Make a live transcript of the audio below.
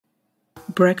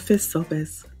Breakfast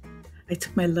sopes. I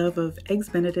took my love of Eggs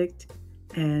Benedict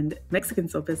and Mexican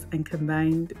sopes and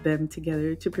combined them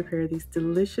together to prepare these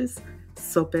delicious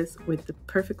sopes with the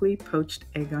perfectly poached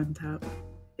egg on top.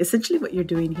 Essentially what you're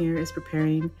doing here is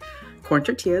preparing corn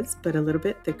tortillas, but a little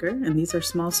bit thicker, and these are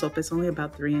small sopes, only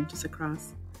about 3 inches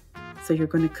across. So you're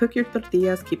going to cook your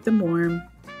tortillas, keep them warm,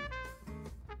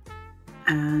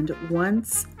 and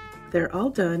once they're all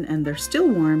done and they're still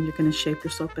warm, you're going to shape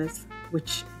your sopes,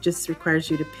 which just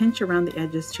requires you to pinch around the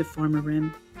edges to form a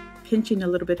rim, pinching a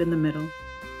little bit in the middle.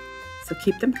 So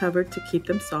keep them covered to keep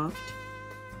them soft.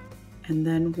 And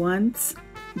then once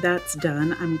that's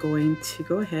done, I'm going to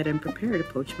go ahead and prepare to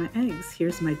poach my eggs.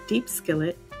 Here's my deep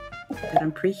skillet that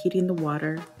I'm preheating the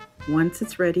water. Once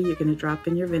it's ready, you're going to drop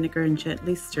in your vinegar and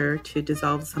gently stir to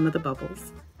dissolve some of the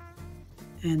bubbles.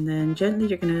 And then gently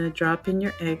you're going to drop in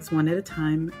your eggs one at a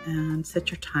time and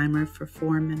set your timer for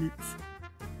 4 minutes.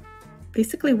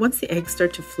 Basically, once the eggs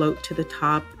start to float to the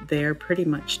top, they're pretty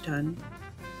much done.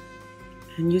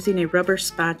 And using a rubber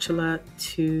spatula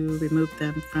to remove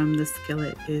them from the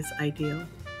skillet is ideal.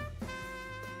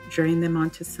 Drain them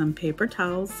onto some paper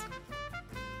towels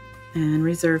and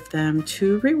reserve them.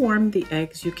 To rewarm the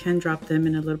eggs, you can drop them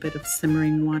in a little bit of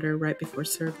simmering water right before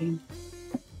serving.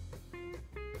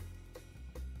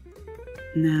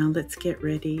 Now let's get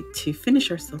ready to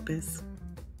finish our sopes.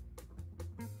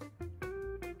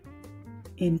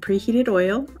 In preheated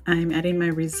oil, I'm adding my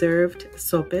reserved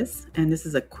sopes, and this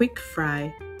is a quick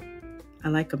fry. I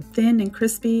like them thin and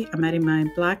crispy. I'm adding my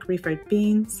black refried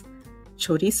beans,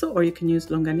 chorizo, or you can use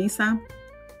longaniza,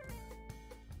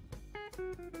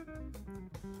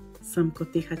 some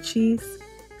cotija cheese,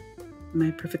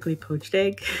 my perfectly poached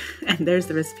egg, and there's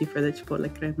the recipe for the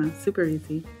chipotle crema. Super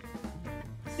easy.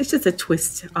 It's just a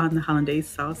twist on the hollandaise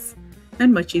sauce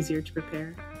and much easier to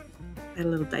prepare. Add a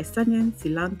little diced onion,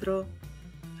 cilantro,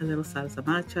 a little salsa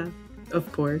macha,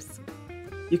 of course.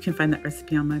 You can find that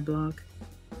recipe on my blog.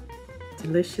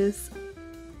 Delicious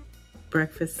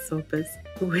breakfast sopes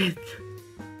with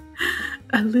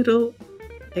a little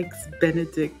Eggs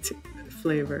Benedict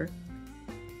flavor.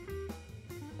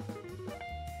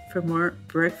 For more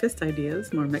breakfast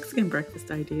ideas, more Mexican breakfast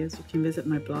ideas, you can visit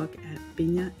my blog at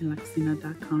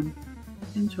piña.cocina.com.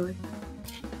 Enjoy.